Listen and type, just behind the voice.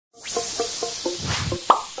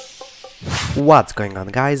What's going on,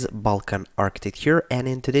 guys? Balkan Architect here, and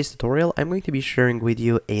in today's tutorial I'm going to be sharing with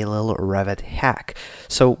you a little Revit hack.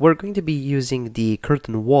 So we're going to be using the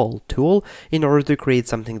curtain wall tool in order to create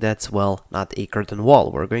something that's, well, not a curtain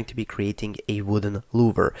wall. We're going to be creating a wooden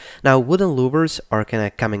louver. Now, wooden louvers are kind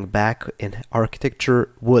of coming back in architecture.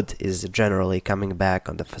 Wood is generally coming back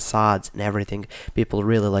on the facades and everything. People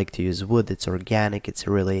really like to use wood. It's organic, it's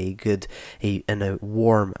really a good and a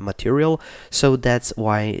warm material, so that's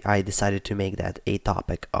why I decided to make that a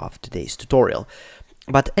topic of today's tutorial.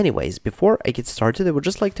 But anyways, before I get started, I would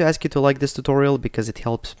just like to ask you to like this tutorial because it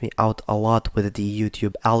helps me out a lot with the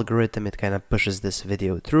YouTube algorithm. It kind of pushes this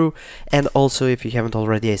video through. And also, if you haven't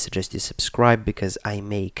already, I suggest you subscribe because I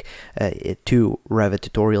make 2 Revit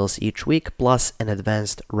tutorials each week plus an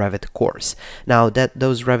advanced Revit course. Now,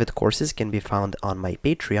 those Revit courses can be found on my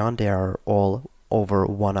Patreon. They are all over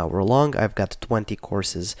 1 hour long. I've got 20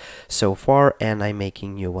 courses so far, and I'm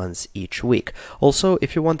making new ones each week. Also,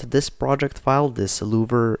 if you want this project file, this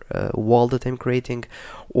louver wall that I'm creating,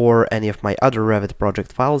 or any of my other Revit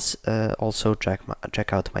project files, also check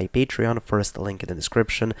out my Patreon. First link in the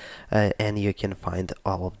description, and you can find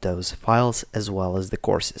all of those files as well as the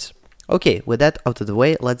courses. Okay, with that out of the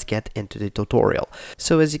way, let's get into the tutorial.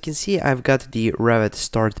 So as you can see, I've got the Revit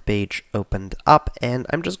start page opened up, and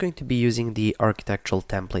I'm just going to be using the architectural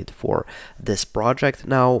template for this project.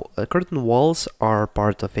 Now, curtain walls are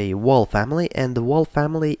part of a wall family, and the wall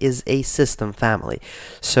family is a system family.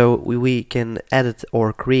 So we can edit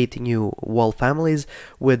or create new wall families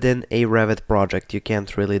within a Revit project. You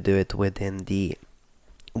can't really do it within the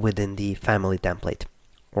family template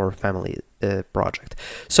or family project.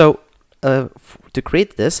 So to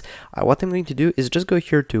create this, what I'm going to do is just go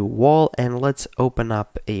here to wall, and let's open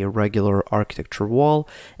up a regular architecture wall,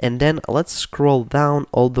 and then let's scroll down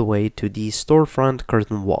all the way to the storefront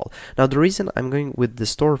curtain wall. Now, the reason I'm going with the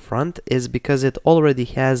storefront is because it already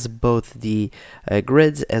has both the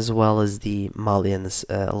grids as well as the mullions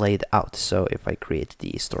laid out. So if I create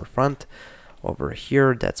the storefront over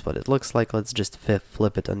here, that's what it looks like. Let's just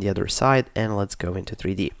flip it on the other side, and let's go into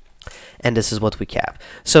 3D. And this is what we have.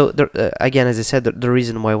 So again, as I said, the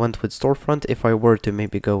reason why I went with storefront, if I were to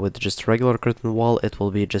maybe go with just regular curtain wall, it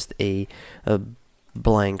will be just a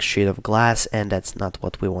blank sheet of glass, and that's not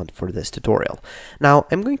what we want for this tutorial. Now,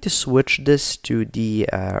 I'm going to switch this to the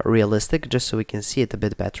realistic just so we can see it a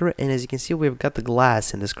bit better. And as you can see, we've got the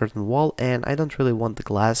glass in this curtain wall, and I don't really want the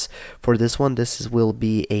glass for this one. Will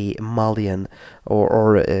be a mullion,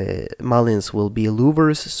 or mullions will be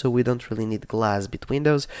louvers, so we don't really need glass between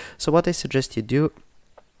those. So what I suggest you do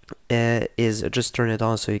is just turn it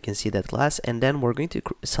on so you can see that glass, and then we're going to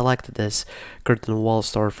select this curtain wall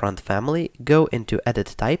storefront family, go into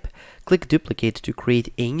edit type, click duplicate to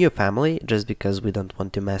create a new family, just because we don't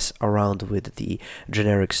want to mess around with the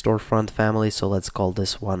generic storefront family. So let's call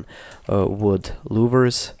this one wood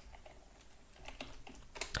louvers.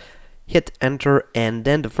 Hit enter, and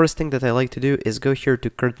then the first thing that I like to do is go here to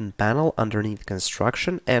curtain panel underneath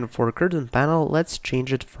construction, and for curtain panel, let's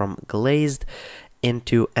change it from glazed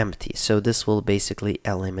into empty. So this will basically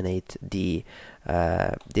eliminate the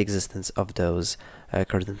existence of those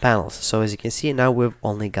curtain panels. So as you can see, now we've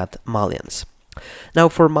only got mullions. Now,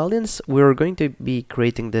 for mullions, we're going to be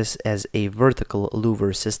creating this as a vertical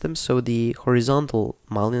louver system. So the horizontal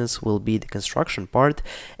mullions will be the construction part,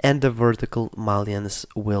 and the vertical mullions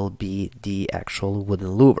will be the actual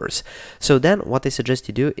wooden louvers. So then what I suggest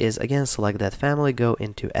you do is, again, select that family, go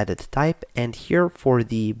into edit type, and here for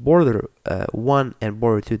the border 1 and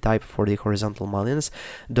border 2 type for the horizontal mullions,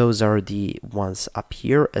 those are the ones up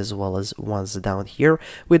here as well as ones down here.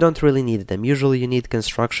 We don't really need them. Usually you need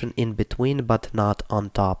construction in between, but not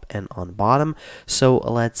on top and on bottom. So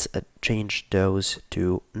let's change those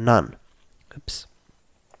to none. Oops.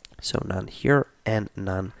 So none here and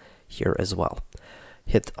none here as well.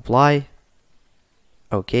 Hit apply.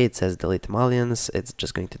 Okay, it says delete mullions. It's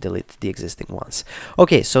just going to delete the existing ones.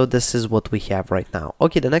 Okay, so this is what we have right now.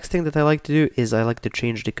 Okay, the next thing that I like to do is I like to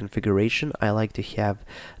change the configuration. I like to have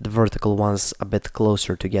the vertical ones a bit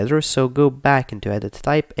closer together. So go back into edit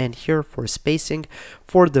type, and here for spacing,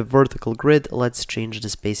 for the vertical grid, let's change the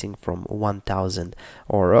spacing from 1000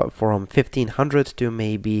 or from 1500 to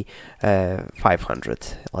maybe 500.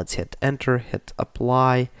 Let's hit enter, hit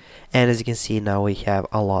apply, and as you can see, now we have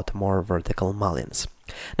a lot more vertical mullions.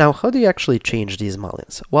 Now, how do you actually change these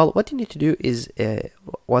mullions? Well, what you need to do is,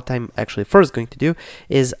 what I'm actually first going to do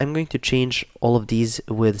is I'm going to change all of these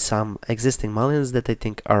with some existing mullions that I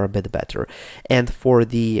think are a bit better. And for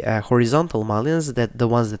the horizontal mullions, that the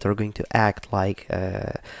ones that are going to act like,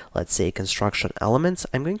 let's say, construction elements,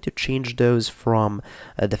 I'm going to change those from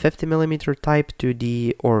the 50mm type to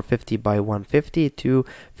the, or 50 by 150 to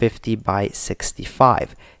 50 by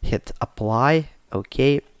 65. Hit apply,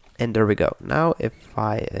 okay. And there we go. Now, if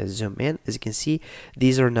I zoom in, as you can see,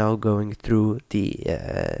 these are now going through the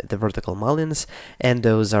vertical mullions, and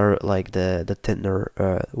those are like the thinner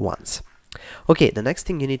ones. Okay, the next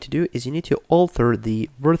thing you need to do is you need to alter the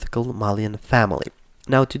vertical mullion family.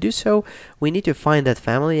 Now, to do so, we need to find that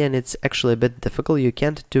family, and it's actually a bit difficult. You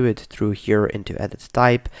can't do it through here into edit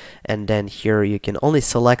type, and then here you can only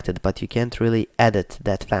select it, but you can't really edit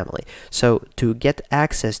that family. So to get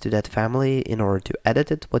access to that family in order to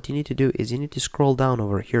edit it, what you need to do is you need to scroll down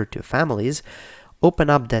over here to families, open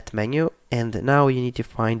up that menu, and now you need to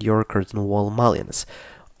find your curtain wall mullions.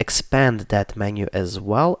 Expand that menu as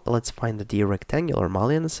well. Let's find the rectangular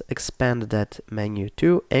mullions, expand that menu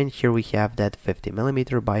too, and here we have that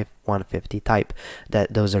 50mm by 150 type.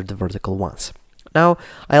 Those are the vertical ones. Now,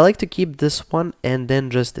 I like to keep this one and then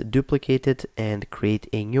just duplicate it and create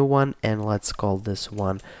a new one, and let's call this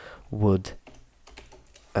one wood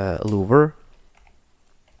louver.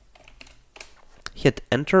 Hit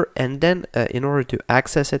enter, and then in order to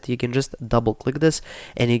access it, you can just double click this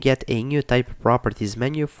and you get a new type properties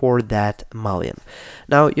menu for that mullion.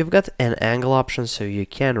 Now, you've got an angle option, so you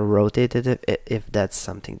can rotate it if that's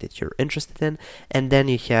something that you're interested in, and then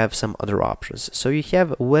you have some other options. So you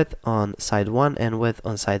have width on side 1 and width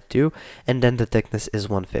on side 2, and then the thickness is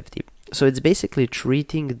 150. So it's basically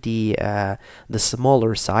treating the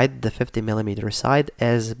smaller side, the 50mm side,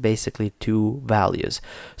 as basically two values.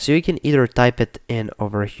 So you can either type it in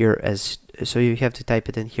over here as, so you have to type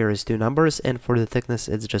it in here as two numbers, and for the thickness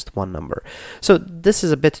it's just one number. So this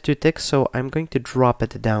is a bit too thick, so I'm going to drop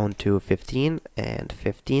it down to 15 and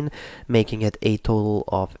 15, making it a total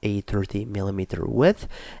of a 30mm width.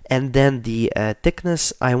 And then the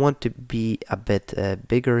thickness I want to be a bit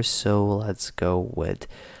bigger, so let's go with,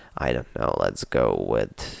 I don't know, let's go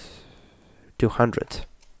with 200.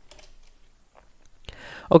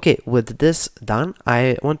 Okay, with this done,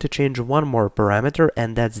 I want to change one more parameter,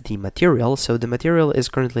 and that's the material. So the material is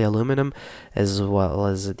currently aluminum as well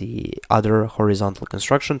as the other horizontal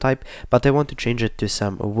construction type, but I want to change it to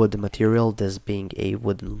some wood material, this being a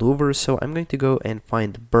wooden louver. So I'm going to go and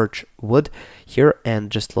find birch wood here and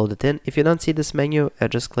just load it in. If you don't see this menu,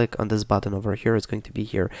 just click on this button over here. It's going to be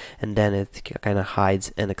here, and then it kind of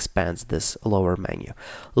hides and expands this lower menu.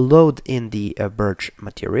 Load in the birch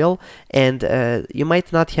material, and you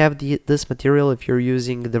might not have this material if you're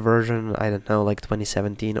using the version, I don't know, like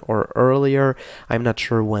 2017 or earlier. I'm not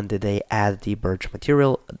sure when did they add the birch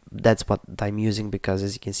material. That's what I'm using, because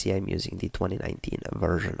as you can see, I'm using the 2019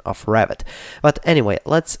 version of Revit. But anyway,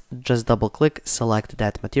 let's just double click, select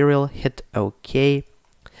that material, hit OK.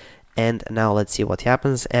 And now let's see what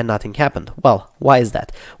happens, and nothing happened. Well, why is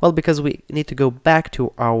that? Well, because we need to go back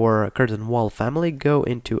to our curtain wall family, go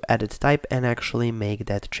into edit type, and actually make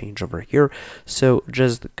that change over here. So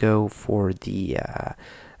just go for the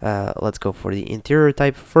let's go for the interior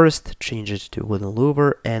type first, change it to wooden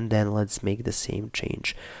louver, and then let's make the same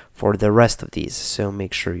change for the rest of these. So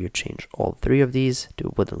make sure you change all three of these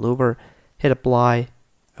to wooden louver, hit apply,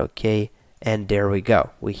 OK. And there we go,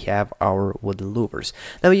 we have our wooden louvers.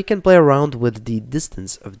 Now you can play around with the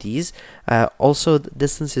distance of these. Also, the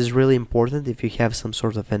distance is really important if you have some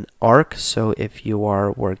sort of an arc. So if you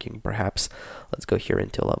are working, perhaps, let's go here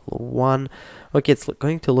into level 1. Okay, it's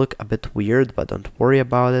going to look a bit weird, but don't worry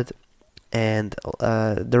about it. And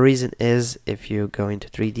the reason is, if you go into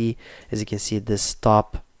 3D, as you can see, this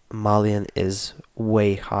top mullion is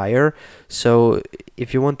way higher. So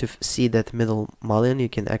if you want to see that middle mullion, you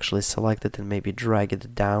can actually select it and maybe drag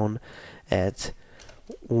it down at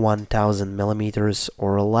 1000 millimeters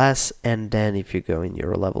or less, and then if you go in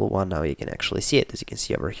your level 1, now you can actually see it, as you can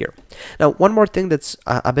see over here. Now, one more thing that's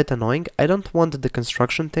a bit annoying, I don't want the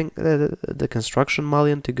construction thing, the construction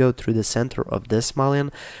mullion to go through the center of this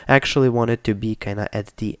mullion. I actually want it to be kind of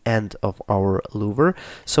at the end of our louver.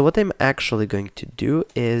 So what I'm actually going to do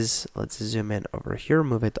is, let's zoom in over here,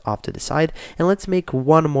 move it off to the side, and let's make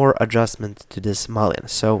one more adjustment to this mullion.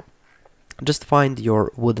 So just find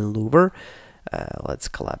your wooden louver. Let's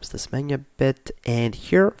collapse this menu a bit, and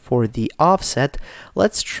here for the offset,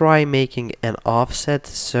 let's try making an offset.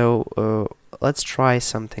 So let's try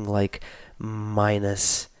something like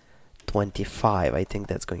 -25. I think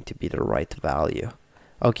that's going to be the right value.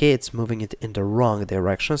 Okay, it's moving it in the wrong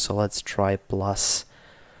direction, so let's try plus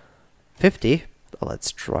 50.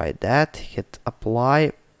 Let's try that. Hit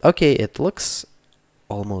apply. Okay, it looks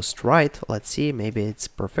almost right. Let's see, maybe it's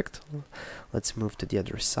perfect. Let's move to the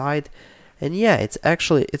other side. And yeah,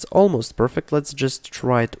 it's almost perfect. Let's just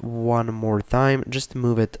try it one more time. Just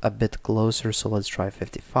move it a bit closer. So let's try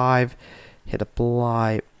 55. Hit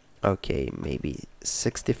apply. Okay, maybe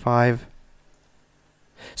 65.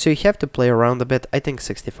 So you have to play around a bit. I think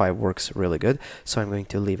 65 works really good, so I'm going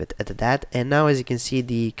to leave it at that. And now, as you can see,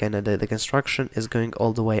 the construction is going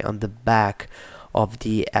all the way on the back of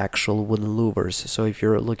the actual wooden louvers. So if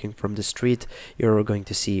you're looking from the street, you're going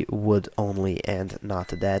to see wood only and not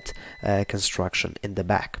that construction in the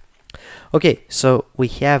back. Okay, so we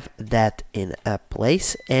have that in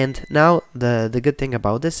place, and now the good thing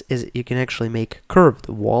about this is you can actually make curved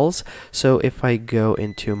walls. So if I go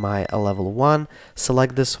into my level 1,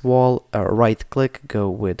 select this wall, right click, go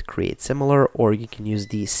with create similar, or you can use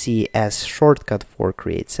the CS shortcut for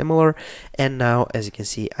create similar. And now, as you can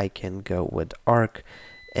see, I can go with arc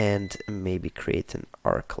and maybe create an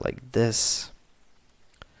arc like this,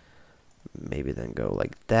 maybe then go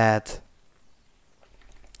like that.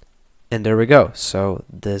 And there we go. So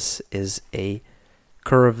this is a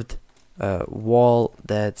curved wall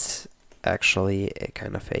that's actually a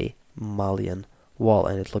kind of a Malian wall,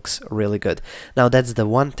 and it looks really good. Now that's the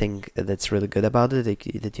one thing that's really good about it,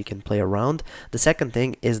 that you can play around. The second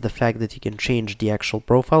thing is the fact that you can change the actual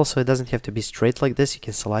profile, so it doesn't have to be straight like this. You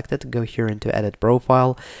can select it, go here into edit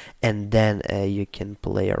profile, and then you can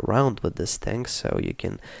play around with this thing. So you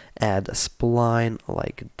can add a spline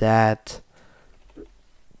like that,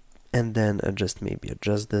 and then maybe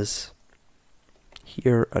adjust this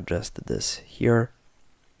here, adjust this here.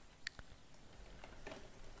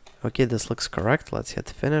 Okay, this looks correct. Let's hit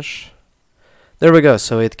finish. There we go.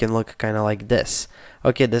 So it can look kind of like this.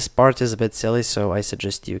 Okay, this part is a bit silly, so I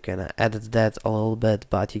suggest you can edit that a little bit,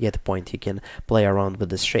 but you get the point. You can play around with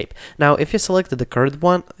this shape. Now, if you selected the curved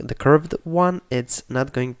one, it's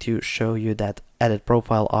not going to show you that edit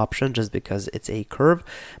profile option just because it's a curve,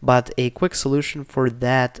 but a quick solution for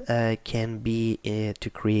that can be to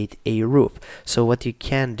create a roof. So what you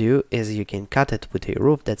can do is you can cut it with a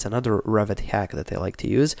roof. That's another Revit hack that I like to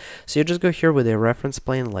use. So you just go here with a reference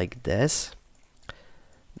plane like this.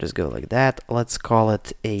 Just go like that. Let's call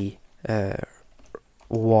it a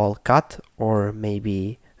wall cut, or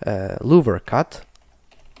maybe louver cut.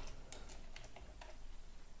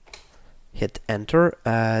 Hit enter.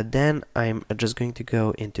 Then I'm just going to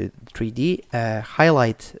go into 3D,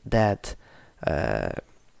 highlight that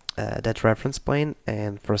that reference plane,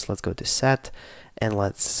 and first let's go to set, and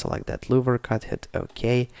let's select that louver cut, hit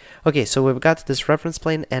OK. Okay, so we've got this reference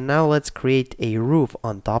plane, and now let's create a roof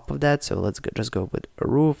on top of that. So let's just go with a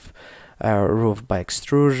roof by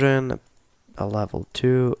extrusion, a level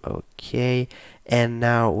 2, OK. And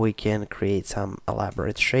now we can create some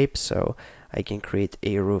elaborate shapes. So I can create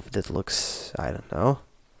a roof that looks, I don't know,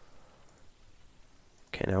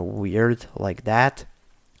 kind of weird like that.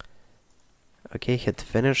 Okay, hit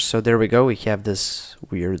finish. So there we go. We have this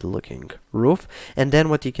weird looking roof. And then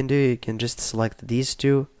what you can do, you can just select these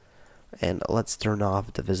two, and let's turn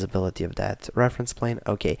off the visibility of that reference plane.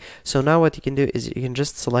 Okay, so now what you can do is you can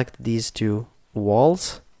just select these two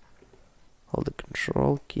walls. Hold the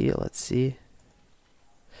control key, let's see.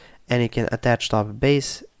 And you can attach top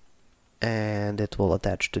base, and it will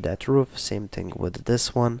attach to that roof. Same thing with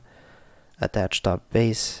this one. Attach top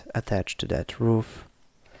base, attach to that roof.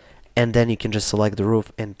 And then you can just select the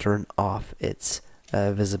roof and turn off its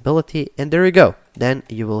visibility, and there you go. Then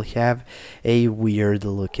you will have a weird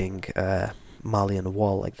looking Malian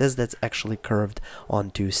wall like this that's actually curved on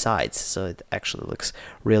two sides. So it actually looks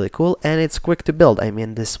really cool, and it's quick to build. I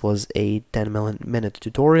mean, this was a 10-minute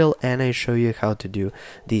tutorial, and I show you how to do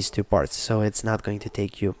these two parts, so it's not going to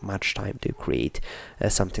take you much time to create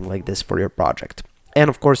something like this for your project. And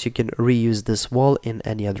of course, you can reuse this wall in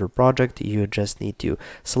any other project. You just need to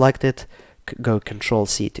select it, go Control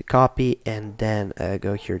C to copy, and then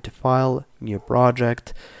go here to File, New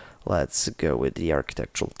Project. Let's go with the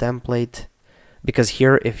architectural template, because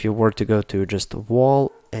here, if you were to go to just a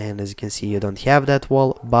wall, and as you can see, you don't have that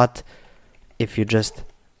wall, but if you just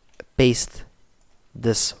paste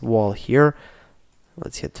this wall here,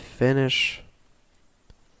 let's hit finish.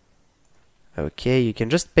 Okay, you can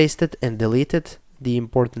just paste it and delete it. The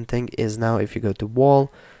important thing is now if you go to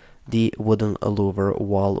wall, the wooden louver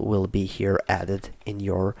wall will be here added in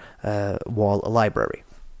your wall library.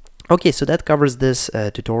 Okay, so that covers this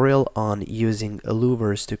tutorial on using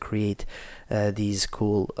louvers to create these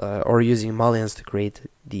cool, or using mullions to create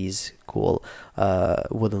these cool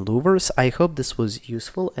wooden louvers. I hope this was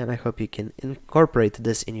useful, and I hope you can incorporate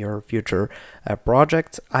this in your future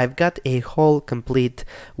projects. I've got a whole complete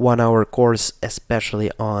 1-hour course especially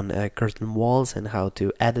on curtain walls and how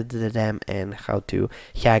to edit them and how to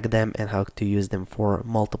hack them and how to use them for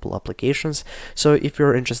multiple applications. So if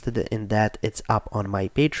you're interested in that, it's up on my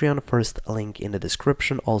Patreon. First link in the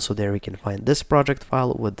description. Also there you can find this project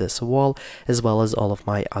file with this wall, as well as all of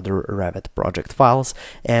my other Revit project files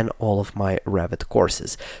and all of my Revit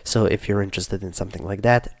courses. So if you're interested in something like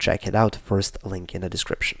that, check it out. First link in the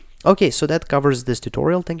description. Okay, so that covers this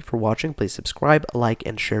tutorial. Thank you for watching. Please subscribe, like,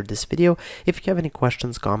 and share this video. If you have any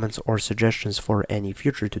questions, comments, or suggestions for any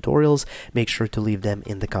future tutorials, make sure to leave them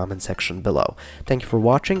in the comment section below. Thank you for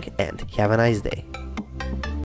watching and have a nice day.